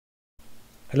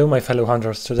Hello my fellow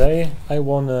hunters, today I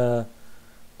wanna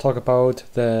talk about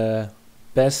the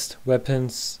best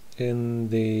weapons in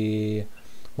the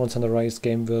Monster Hunter Rise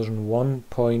game version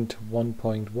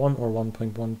 1.1.1 or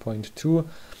 1.1.2.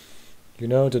 You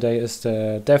know, today is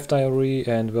the Dev Diary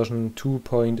and version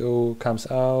 2.0 comes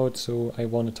out, so I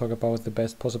want to talk about the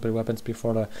best possible weapons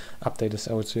before the update is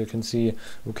out, so you can see,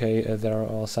 okay, there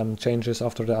are some changes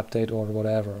after the update or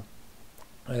whatever.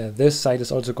 This site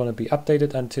is also going to be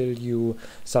updated until you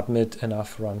submit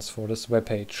enough runs for this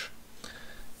webpage.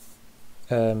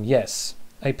 Yes,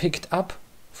 I picked up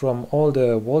from all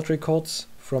the world records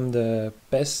from the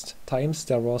best times.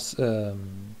 There was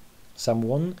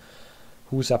someone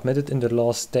who submitted in the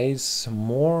last days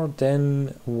more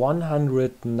than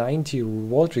 190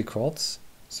 world records.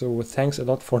 So thanks a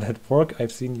lot for that work.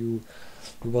 I've seen you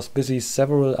was busy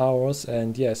several hours,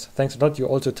 and yes, thanks a lot. You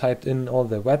also typed in all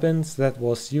the weapons that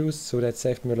was used, so that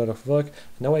saved me a lot of work.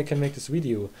 Now I can make this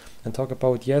video and talk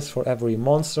about, yes, for every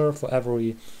monster, for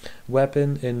every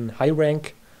weapon in high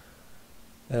rank,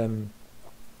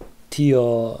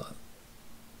 tier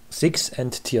 6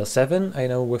 and tier 7. I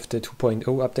know with the 2.0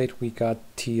 update we got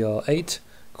tier 8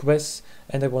 quests,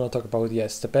 and I want to talk about,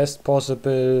 yes, the best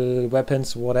possible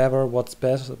weapons, whatever, what's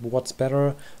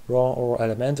better, raw or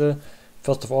elemental.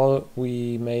 First of all,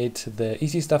 we made the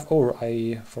easy stuff. Oh,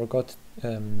 I forgot,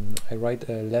 I write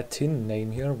a Latin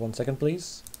name here. 1 second,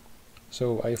 please.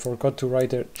 So I forgot to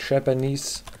write a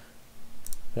Japanese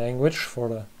language for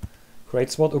the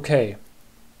greatsword. Okay.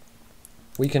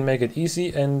 We can make it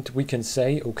easy and we can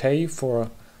say, okay, for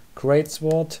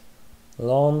greatsword,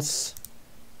 lance,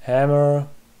 hammer,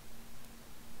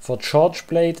 for charge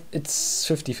blade, it's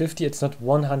 50-50. It's not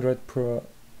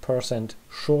 100%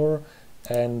 sure.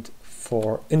 And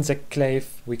for insect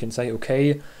clave, we can say,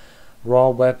 okay, raw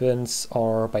weapons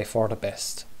are by far the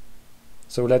best.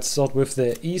 So let's start with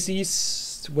the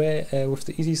easiest way, with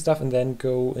the easy stuff, and then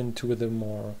go into the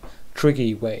more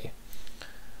tricky way.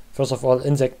 First of all,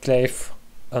 insect clave.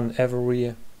 On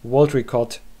every world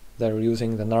record, they're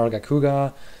using the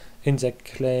Nargacuga insect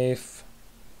clave.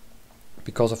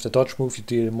 Because of the dodge move, you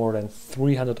deal more than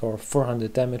 300 or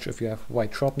 400 damage if you have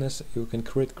white sharpness. You can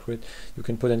crit, you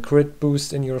can put in crit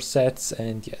boost in your sets,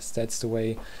 and yes, that's the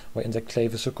way why insect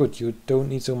clave is so good. You don't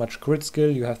need so much crit skill,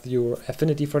 you have your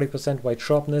affinity 30%, white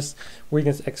sharpness,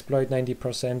 weakness exploit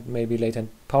 90%, maybe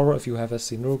latent power if you have a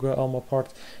Sinuga armor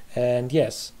part, and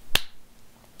yes,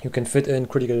 you can fit in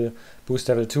critical boost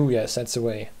level 2, yes, that's the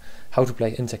way how to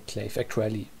play insect clave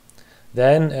actually.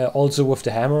 Then also with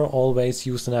the hammer, always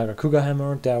use the Nargacuga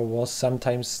hammer. There was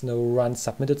sometimes no runs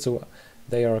submitted, so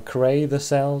they are gray, the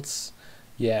cells.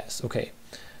 Yes, okay.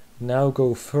 Now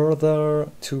go further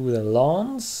to the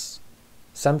lance.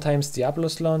 Sometimes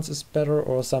Diablo's lance is better,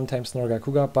 or sometimes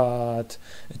Nargacuga, but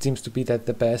it seems to be that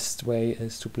the best way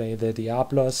is to play the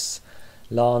Diablo's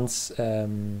lance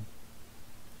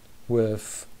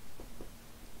with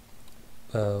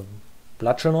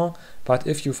Bludgeoner. But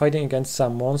if you're fighting against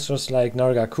some monsters like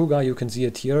Nargacuga, you can see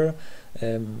it here.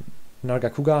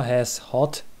 Nargacuga has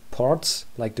hot parts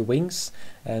like the wings,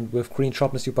 and with green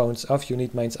sharpness you bounce off. You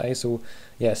need Mind's Eye, so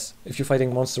yes, if you're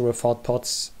fighting monster with hot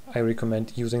parts, I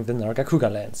recommend using the Nargacuga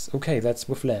lance. Okay, that's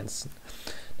with lance.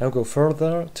 Now go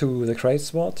further to the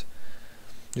greatsword.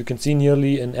 You can see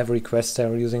nearly in every quest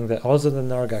they're using also the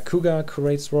Nargacuga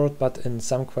greatsword, but in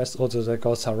some quests also the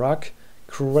Gossarak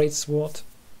greatsword.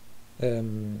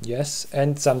 Yes,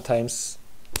 and sometimes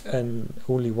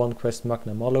only one quest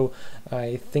Magna Mollo,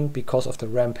 I think because of the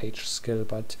rampage skill,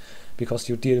 but because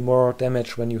you deal more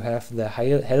damage when you have the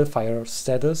Hellfire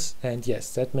status, and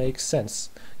yes, that makes sense,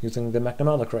 using the Magna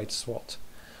Mollo greatsword.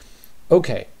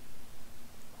 Okay,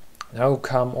 now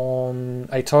come on,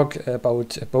 I talk about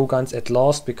bowguns at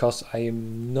last, because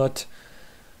I'm not,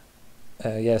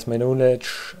 yes, my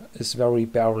knowledge is very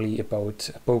barely about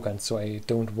bowguns, so I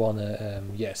don't wanna,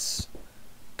 yes,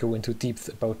 go into depth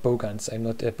about bowguns. I'm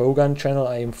not a bowgun channel,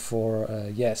 I'm for,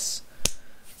 yes,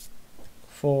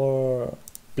 for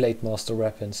blade master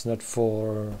weapons, not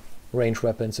for range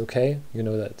weapons, okay? You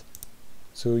know that.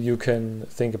 So you can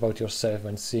think about yourself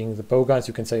when seeing the bowguns.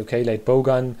 You can say, okay, light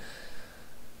bowgun,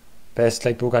 best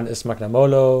light bowgun is Magna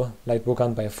Mollo, light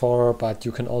bowgun by far, but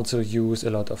you can also use a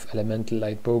lot of elemental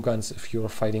light bowguns if you're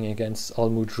fighting against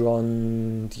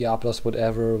Almudron, Diablos,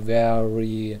 whatever,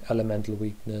 very elemental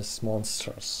weakness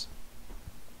monsters.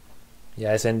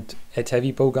 Yes, and at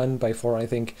heavy bowgun by far, I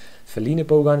think Feline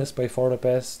bowgun is by far the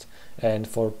best, and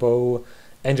for bow,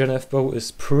 Engineer bow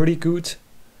is pretty good.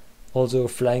 Also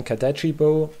Flying Kadachi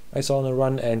bow I saw on a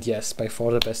run, and yes, by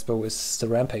far the best bow is the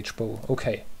Rampage bow.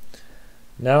 Okay.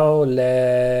 Now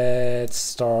let's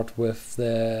start with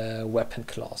the weapon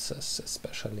classes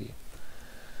especially.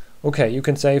 Okay, you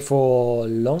can say for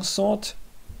longsword,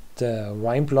 the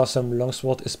Rime Blossom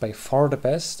longsword is by far the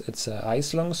best. It's an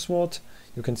ice longsword.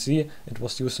 You can see it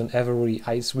was used on every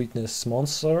ice weakness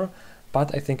monster,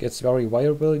 but I think it's very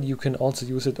viable. You can also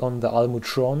use it on the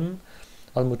Almutron.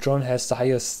 Almutron has the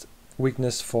highest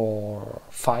weakness for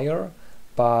fire,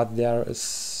 but there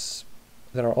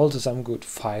are also some good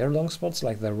fire longswords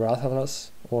like the Rathalas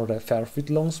or the Fairfit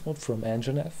longsword from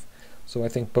MHR. So I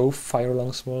think both fire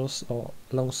longswords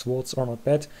are not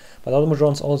bad, but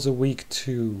Almutron's also weak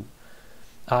to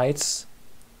ice.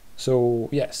 So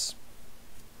yes,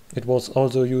 it was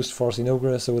also used for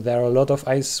Zinogre, so there are a lot of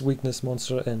ice weakness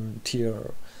monster in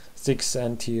tier 6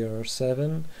 and tier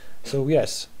 7. So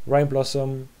yes, Rime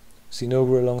Blossom,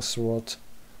 Zinogre longsword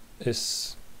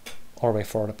is by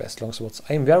far the best longswords.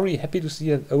 I am very happy to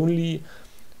see that only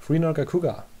 3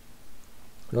 Nargacuga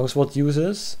longsword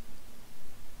uses.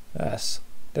 Yes,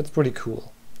 that's pretty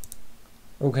cool.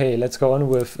 Okay, let's go on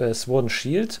with Sword and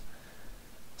Shield.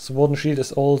 Sword and Shield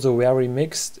is also very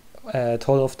mixed. At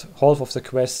half of the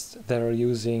quest they're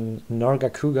using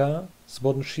Nargacuga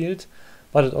Sword and Shield,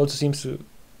 but it also seems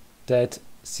that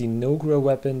Zinogre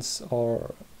weapons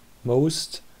are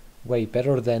most way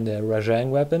better than the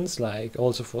Rajang weapons, like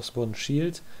also for Sword and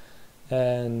Shield.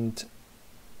 And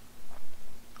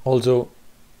also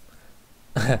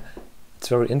it's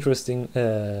very interesting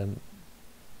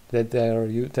that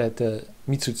the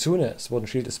Mitsutsune Sword and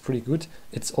Shield is pretty good.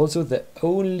 It's also the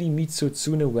only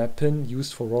Mitsutsune weapon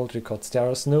used for world records. There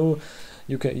is no,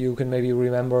 you can maybe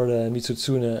remember the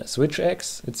Mitsutsune Switch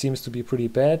Axe. It seems to be pretty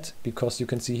bad because you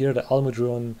can see here the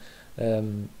Almudron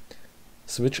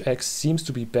Switch Axe seems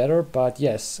to be better, but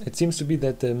yes, it seems to be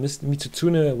that the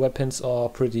Mitsutsune weapons are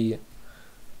pretty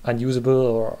unusable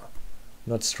or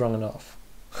not strong enough.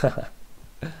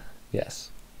 Yes.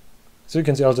 So you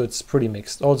can see also it's pretty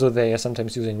mixed. Also they are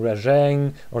sometimes using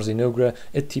Rajang or Zinogre.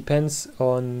 It depends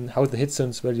on how the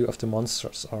hitstone value of the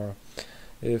monsters are.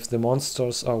 If the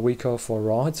monsters are weaker for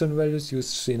raw hitstone values,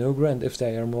 use Zinogre, and if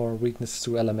they are more weakness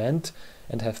to element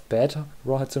and have bad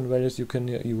raw hitstone values, you can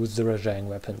use the Rajang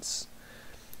weapons.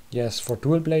 Yes, for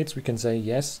dual blades we can say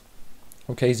yes.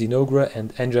 Okay, Zinogre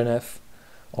and Enjanef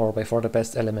are by far the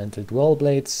best elemental dual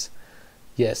blades.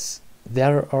 Yes,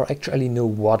 there are actually no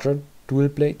water dual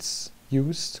blades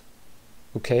used.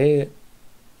 Okay,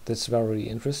 that's very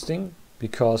interesting,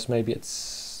 because maybe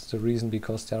it's the reason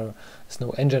because there is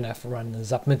no Enjanef run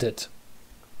submitted.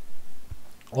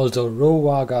 Also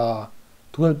Rowaga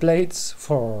dual blades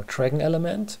for dragon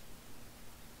element.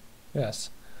 Yes.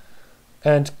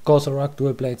 And Gotharak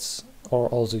dual blades are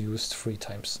also used 3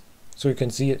 times. So you can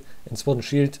see it in Sword and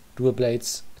Shield dual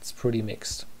blades, it's pretty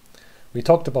mixed. We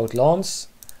talked about lawns.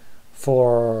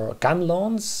 For gun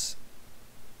lawns,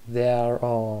 there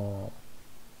are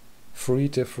 3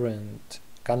 different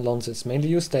gun launches mainly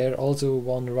used. There are also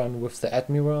one run with the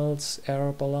Admiral's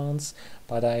air balance,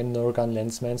 but I'm no gun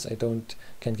landsman, so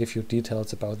can give you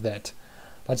details about that.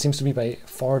 But it seems to be by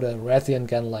far the Rathian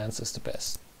gun lance is the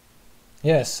best.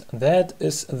 Yes, that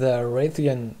is the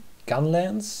Rathian gun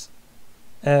lance.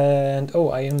 And oh,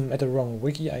 I am at the wrong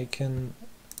wiki.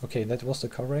 Okay, that was the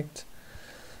correct.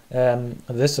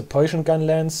 This is a poison gun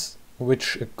lance,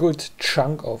 which a good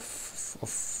chunk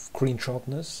of green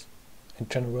sharpness in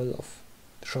general of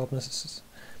the sharpness is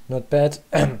not bad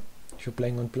if you're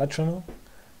playing on blood channel.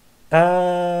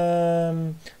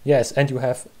 Yes, and you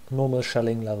have normal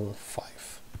shelling level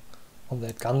 5 on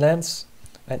that gun lance.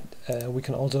 And we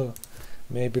can also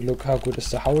maybe look how good is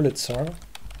the Howitzer.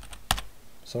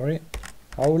 Sorry,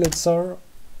 Howitzer.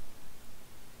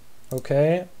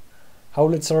 Okay.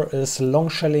 Howitzer is long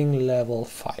shelling level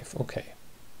 5, okay.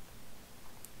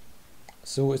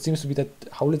 So it seems to be that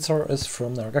Howitzer is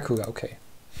from Nargacuga, okay.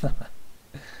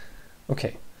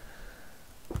 Okay.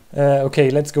 Okay,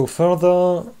 let's go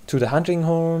further to the hunting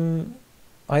horn.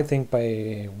 I think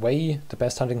by way the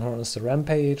best hunting horn is the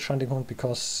Rampage hunting horn,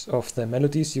 because of the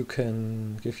melodies you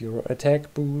can give your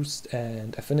attack boost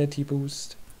and affinity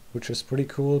boost, which is pretty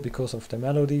cool because of the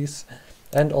melodies.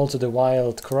 And also the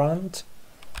Wild Grunt.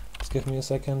 Just give me a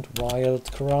second.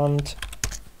 Wild Grunt.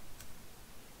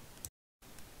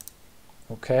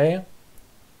 Okay.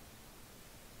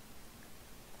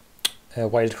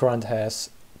 Wild Grunt has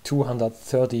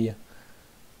 230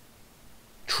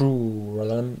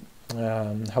 true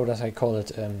how does I call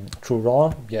it? True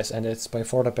raw. Yes, and it's by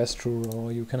far the best true raw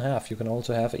you can have. You can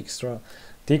also have extra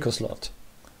deco slot.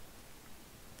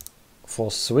 For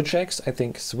Switch Axe, I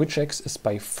think Switch Axe is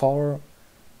by far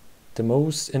the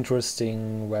most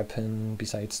interesting weapon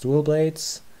besides dual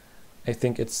blades. I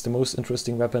think it's the most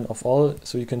interesting weapon of all.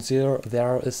 So you can see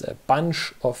there is a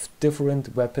bunch of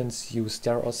different weapons used.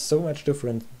 There are so much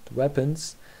different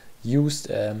weapons used.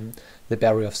 The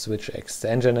Barrier of Switch Axe, the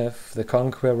Engineer, the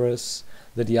Conquerors,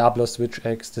 the Diablo Switch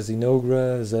Axe, the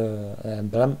Zinogre,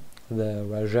 the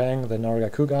Rajang, the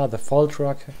Nargacuga, the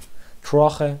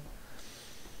Troche,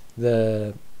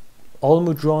 the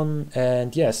Olmudron,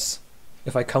 and yes,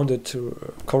 if I counted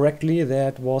correctly,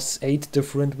 that was 8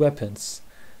 different weapons.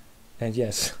 And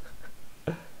yes,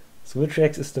 Switch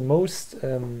Axe is the most,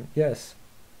 yes,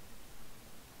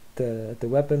 the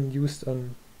weapon used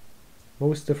on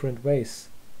most different ways.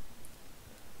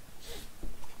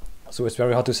 So it's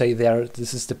very hard to say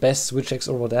this is the best Switch Axe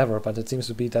or whatever, but it seems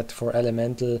to be that for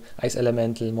ice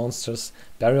elemental monsters,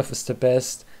 Barrier is the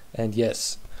best, and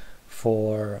yes,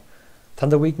 for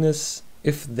Thunder Weakness,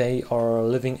 if they are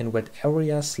living in wet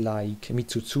areas like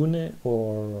Mitsutsune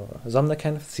or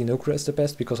Somnacan, Zinogre is the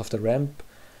best because of the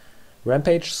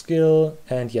rampage skill,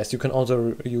 and yes, you can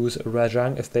also use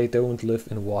Rajang if they don't live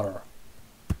in water.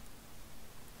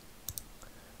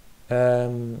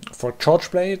 For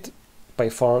Charge Blade, by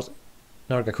far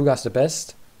Nargacuga is the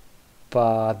best,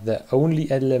 but the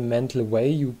only elemental way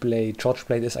you play Charge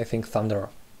Blade is, I think, Thunder.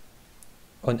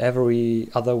 On every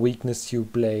other weakness you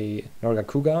play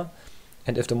Nargacuga,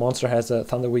 and if the monster has a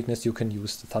Thunder weakness you can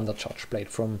use the Thunder Charge Blade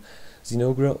from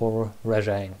Zinogre or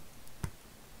Rajang.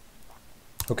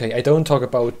 Okay, I don't talk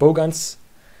about bowguns.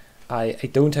 I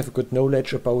don't have a good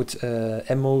knowledge about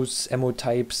ammo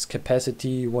types,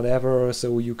 capacity, whatever,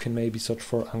 so you can maybe search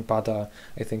for Angbada.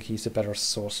 I think he's a better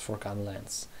source for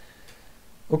gunlands.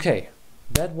 Okay,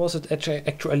 that was it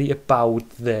actually about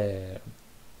the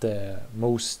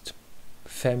most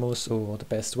famous or the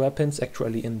best weapons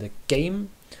actually in the game.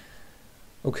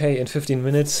 Okay, in 15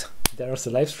 minutes there's a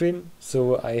live stream,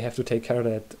 so I have to take care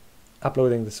that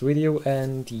uploading this video,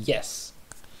 and yes.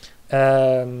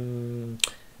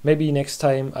 Maybe next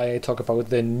time I talk about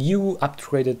the new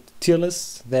upgraded tier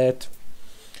list that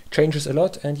changes a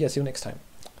lot, and yeah, see you next time.